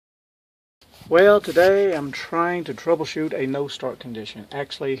Well, today I'm trying to troubleshoot a no start condition.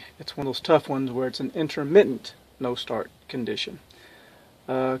 Actually, it's one of those tough ones where it's an intermittent no start condition.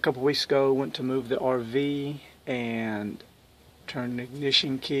 A couple weeks ago, went to move the RV and turned the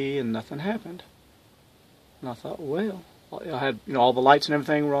ignition key and nothing happened. And I thought, well, I had, all the lights and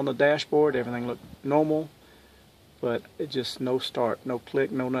everything were on the dashboard, everything looked normal, but it just no start, no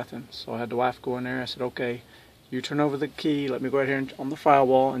click, no nothing. So I had the wife go in there. I said, okay, you turn over the key, let me go right here on the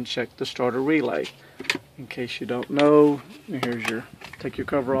firewall and check the starter relay. In case you don't know, here's take your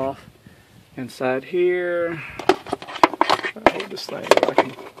cover off. Inside here, try to hold this thing so I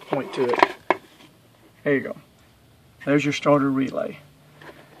can point to it. There you go. There's your starter relay.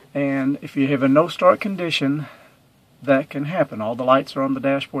 And if you have a no start condition, that can happen. All the lights are on the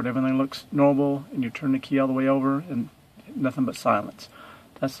dashboard, everything looks normal, and you turn the key all the way over and nothing but silence.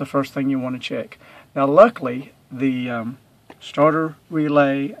 That's the first thing you want to check. Now luckily, the starter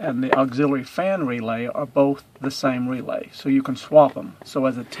relay and the auxiliary fan relay are both the same relay, so you can swap them. So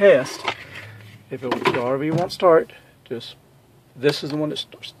as a test, if the RV won't start, this is the one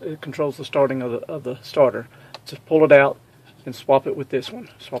that controls the starting of the starter. Just pull it out and swap it with this one.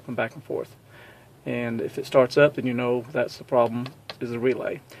 Swap them back and forth. And if it starts up, then you know that's the problem, is the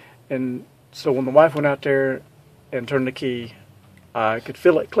relay. And so when the wife went out there and turned the key, I could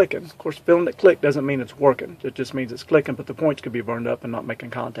feel it clicking. Of course, feeling it click doesn't mean it's working. It just means it's clicking, but the points could be burned up and not making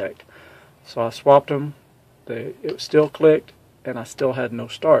contact. So I swapped them. It still clicked, and I still had no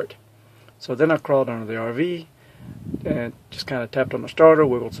start. So then I crawled under the RV and just kind of tapped on the starter,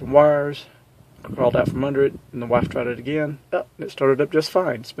 wiggled some wires, crawled out from under it, and the wife tried it again. Oh, and it started up just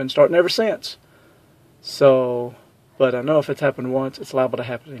fine. It's been starting ever since. So, but I know if it's happened once, it's liable to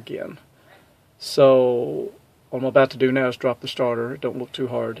happen again. So what I'm about to do now is drop the starter. Don't look too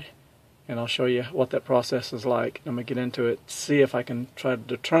hard, and I'll show you what that process is like. I'm going to get into it, see if I can try to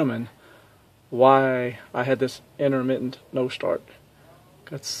determine why I had this intermittent no start.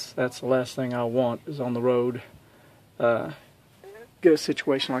 That's the last thing I want, is on the road get a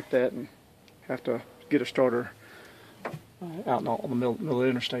situation like that and have to get a starter out on the middle of the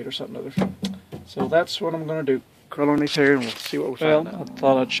interstate or something other. So that's what I'm going to do. Curl underneath here and we'll see what we find out. I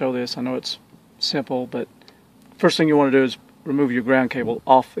thought I'd show this. I know it's simple, but first thing you want to do is remove your ground cable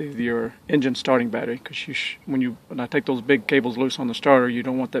off of your engine starting battery, because when I take those big cables loose on the starter, you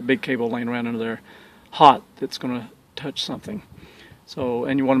don't want that big cable laying around under there hot that's going to touch something. So,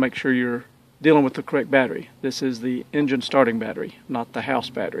 and you want to make sure you're dealing with the correct battery. This is the engine starting battery, not the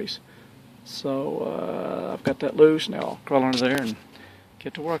house batteries. So I've got that loose. Now I'll crawl under there and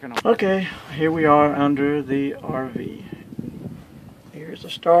get to working on it. Okay, here we are under the RV. Here's the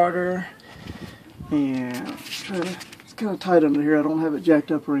starter. And it's kind of tight under here. I don't have it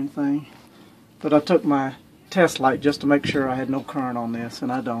jacked up or anything. But I took my test light just to make sure I had no current on this, and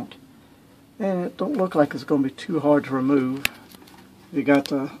I don't. And it don't look like it's going to be too hard to remove. You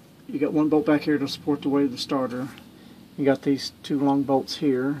got one bolt back here to support the weight of the starter. You got these two long bolts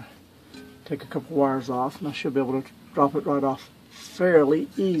here. Take a couple wires off, and I should be able to drop it right off fairly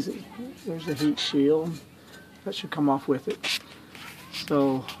easy. There's the heat shield. That should come off with it.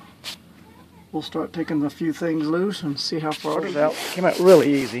 So we'll start taking a few things loose and see how far it's out. Came out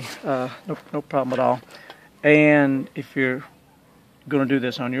really easy. No problem at all. And if you're going to do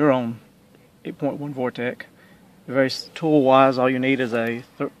this on your own 8.1 Vortec, very tool-wise, all you need is a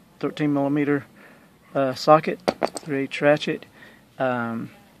 13mm socket, 3/8 ratchet,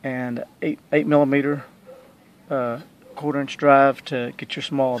 and 8mm 1/4-inch drive to get your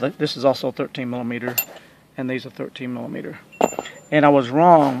small. This is also 13mm, and these are 13mm. And I was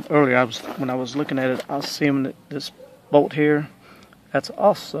wrong earlier. When I was looking at it, I was seeing that this bolt here, that's a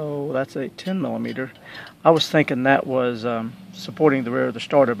 10mm. I was thinking that was supporting the rear of the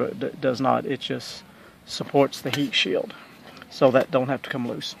starter, but it does not. It just supports the heat shield, so that don't have to come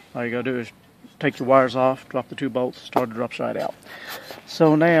loose. All you gotta do is take your wires off, drop the two bolts, starter drops right out.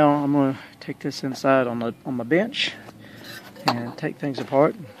 So now I'm gonna take this inside on my bench and take things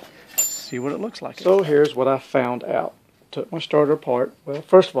apart and see what it looks like. So here's what I found out. Took my starter apart. Well,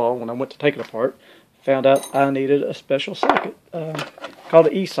 first of all, when I went to take it apart, found out I needed a special socket called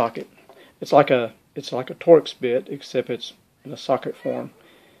an E-socket. It's like a E-TORX bit, except it's in a socket form.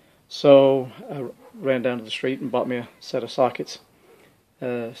 So I ran down to the street and bought me a set of sockets.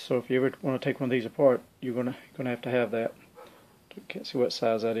 So if you ever want to take one of these apart, you're gonna have to have that. Can't see what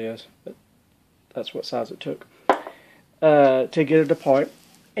size that is, but that's what size it took to get it apart.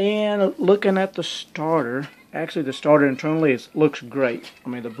 And looking at the starter, actually the starter internally looks great. I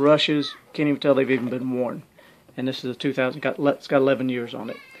mean, the brushes, can't even tell they've even been worn. And this is a 2000, it's got 11 years on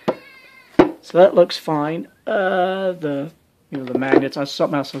it. So that looks fine. The the magnets. That's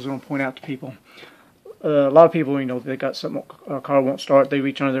something else I was going to point out to people. A lot of people, they got something, a car won't start, they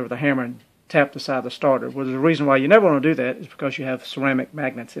reach under there with a hammer and tap the side of the starter. Well, the reason why you never want to do that is because you have ceramic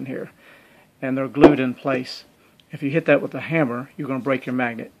magnets in here, and they're glued in place. If you hit that with a hammer, you're going to break your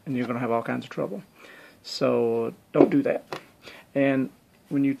magnet, and you're going to have all kinds of trouble. So don't do that. And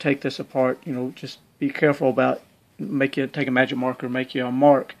when you take this apart, just be careful about, take a magic marker, make you a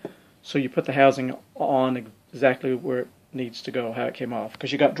mark, so you put the housing on exactly where it needs to go, how it came off.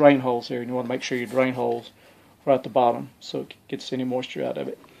 Because you got drain holes here, and you want to make sure your drain holes are at the bottom, so it gets any moisture out of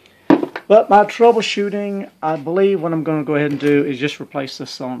it. But my troubleshooting, I believe what I'm going to go ahead and do is just replace the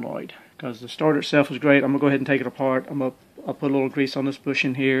solenoid. Because the starter itself is great. I'm going to go ahead and take it apart. I'll put a little grease on this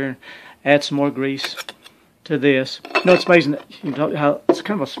bushing here, add some more grease to this. It's amazing that, how it's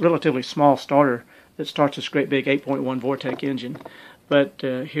kind of a relatively small starter that starts this great big 8.1 Vortec engine. But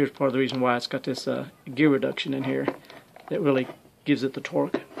here's part of the reason why it's got this gear reduction in here that really gives it the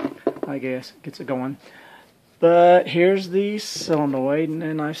torque, I guess, gets it going. But here's the solenoid,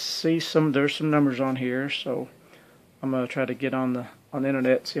 and I see there's some numbers on here, so I'm going to try to get on the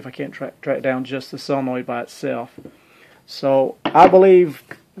internet, see if I can't track down just the solenoid by itself. So I believe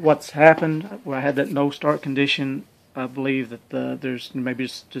what's happened, where I had that no start condition, I believe that there's maybe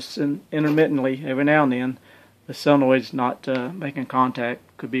just intermittently, every now and then, the solenoid's not making contact.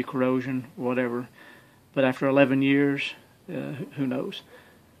 Could be corrosion, whatever. But after 11 years, who knows?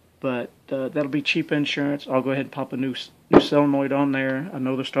 But that'll be cheap insurance. I'll go ahead and pop a new solenoid on there. I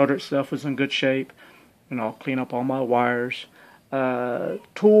know the starter itself is in good shape, and I'll clean up all my wires.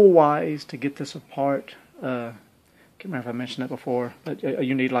 Tool-wise, to get this apart, can't remember if I mentioned that before, but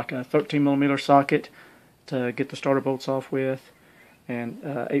you need like a 13mm socket to get the starter bolts off with, and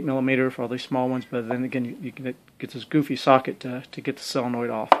 8mm for all these small ones. But then again, you can get this goofy socket to get the solenoid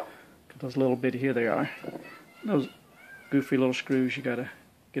off. Those little bitty, here they are. Those goofy little screws you gotta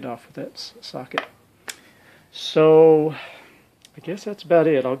get off with that socket. So I guess that's about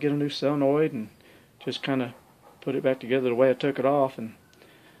it. I'll get a new solenoid and just kind of put it back together the way I took it off. And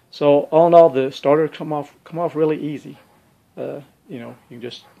so all in all, the starter come off really easy. You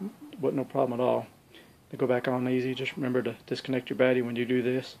just wasn't no problem at all. To go back on easy, just remember to disconnect your battery when you do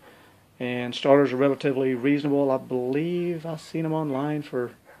this. And starters are relatively reasonable. I believe I've seen them online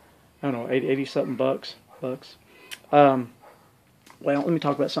for, I don't know, 80 something bucks. Well, let me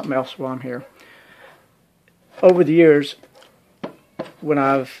talk about something else while I'm here. Over the years, when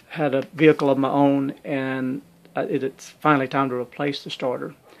I've had a vehicle of my own and it's finally time to replace the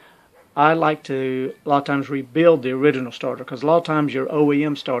starter, I like to a lot of times rebuild the original starter, because a lot of times your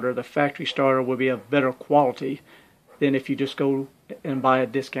OEM starter, the factory starter, will be of better quality than if you just go and buy a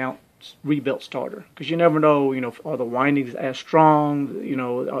discount rebuilt starter, because you never know, are the windings as strong,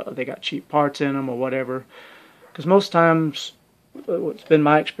 they got cheap parts in them or whatever. Because most times, what's been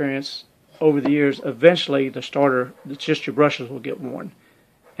my experience over the years, eventually the starter, it's just your brushes will get worn,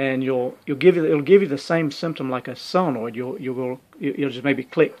 and it'll give you the same symptom like a solenoid. You'll just maybe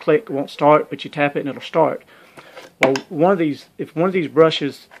click, it won't start, but you tap it and it'll start. Well, if one of these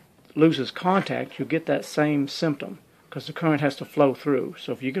brushes loses contact, you get that same symptom, because the current has to flow through.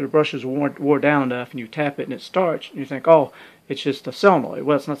 So if you get the brushes wore down enough and you tap it and it starts, and you think, oh, it's just the solenoid.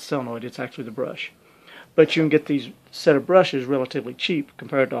 Well, it's not the solenoid, it's actually the brush. But you can get these set of brushes relatively cheap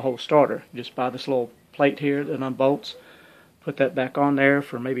compared to a whole starter. You just buy this little plate here that unbolts, put that back on there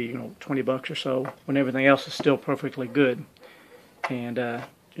for maybe 20 bucks or so, when everything else is still perfectly good. And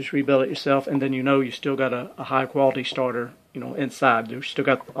just rebuild it yourself, and then you still got a high quality starter inside. You still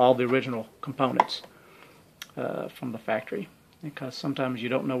got all the original components from the factory, because sometimes you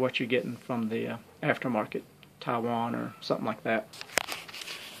don't know what you're getting from the aftermarket, Taiwan or something like that.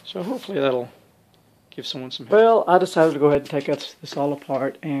 So hopefully that'll give someone some help. Well, I decided to go ahead and take this all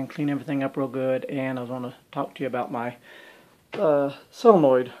apart and clean everything up real good, and I was going to talk to you about my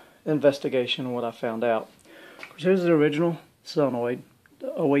solenoid investigation and what I found out. Here's the original solenoid,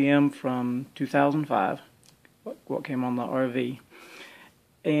 the OEM from 2005, what came on the RV.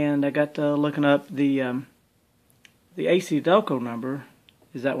 And I got to looking up the AC Delco number,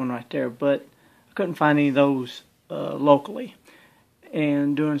 is that one right there, but I couldn't find any of those locally.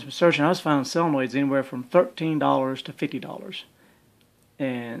 And doing some searching, I was finding solenoids anywhere from $13 to $50.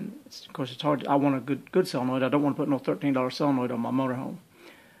 And of course it's hard. I want a good solenoid. I don't want to put no $13 solenoid on my motorhome.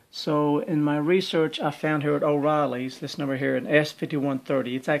 So in my research, I found here at O'Reilly's this number here, an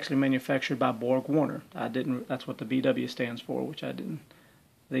S5130. It's actually manufactured by BorgWarner. That's what the BW stands for, which I didn't.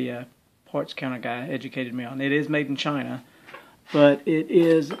 The parts counter guy educated me on. It is made in China, but it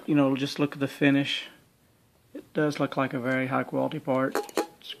is, just look at the finish. It does look like a very high quality part.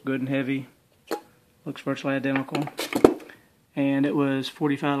 It's good and heavy. Looks virtually identical. and it was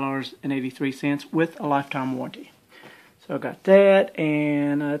 $45.83 with a lifetime warranty. So I got that,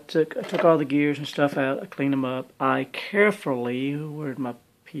 and I took all the gears and stuff out. I cleaned them up. I carefully, where's my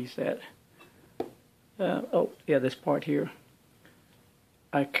piece at? Oh yeah, this part here.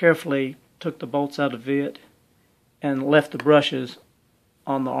 I carefully took the bolts out of it and left the brushes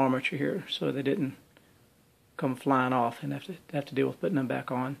on the armature here so they didn't come flying off and have to deal with putting them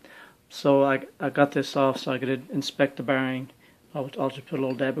back on. So I got this off so I could inspect the bearing. I'll just put a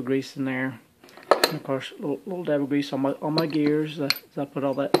little dab of grease in there, and of course a little dab of grease on my gears. So I put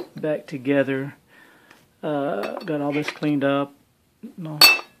all that back together. Got all this cleaned up. No,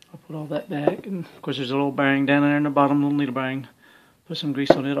 I'll put all that back, and of course there's a little bearing down there in the bottom, little needle bearing. Put some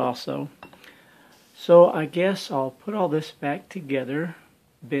grease on it also. So I guess I'll put all this back together,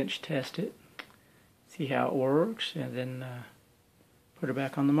 bench test it, see how it works, and then put it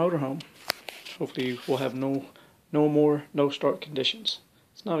back on the motorhome. Hopefully we'll have no more no start conditions.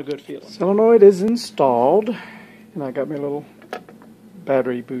 It's not a good feeling. Solenoid is installed, and I got my little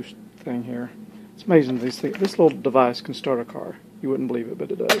battery boost thing here. It's amazing these things. This little device can start a car. You wouldn't believe it,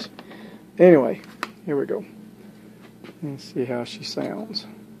 but it does. Anyway, here we go. Let's see how she sounds.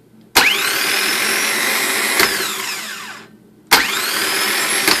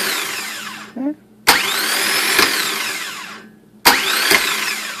 Okay.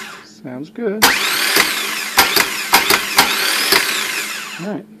 Sounds good.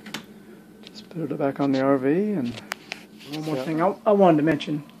 Alright, just put it back on the RV. And one more thing I wanted to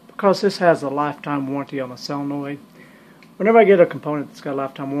mention, because this has a lifetime warranty on the solenoid, whenever I get a component that's got a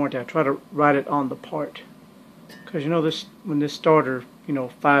lifetime warranty, I try to write it on the part. Because you know, when this starter,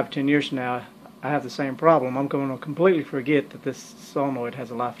 5-10 years from now, I have the same problem, I'm going to completely forget that this solenoid has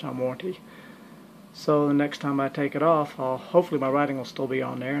a lifetime warranty. So the next time I take it off, hopefully my writing will still be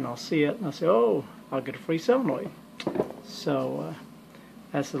on there, and I'll see it, and I'll say, oh, I'll get a free solenoid. So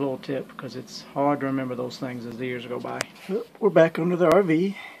that's a little tip, because it's hard to remember those things as the years go by. We're back under the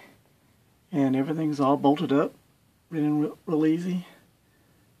RV, and everything's all bolted up, running real easy,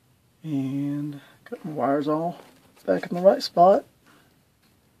 and got my wires all back in the right spot.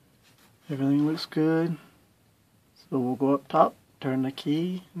 Everything looks good. So we'll go up top, turn the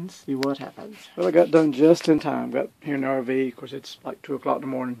key, and see what happens. Well, I got done just in time. Got here in the RV. Of course, it's like 2 o'clock in the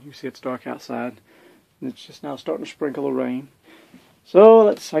morning. You see it's dark outside. And it's just now starting to sprinkle the rain. So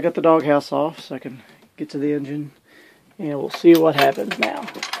I got the doghouse off so I can get to the engine. And we'll see what happens now.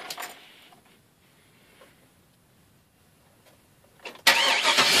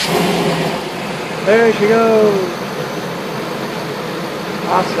 There she goes.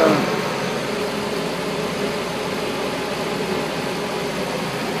 Awesome.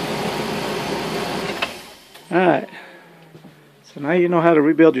 Alright, so now you know how to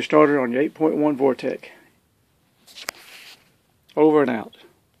rebuild your starter on your 8.1 Vortec. Over and out.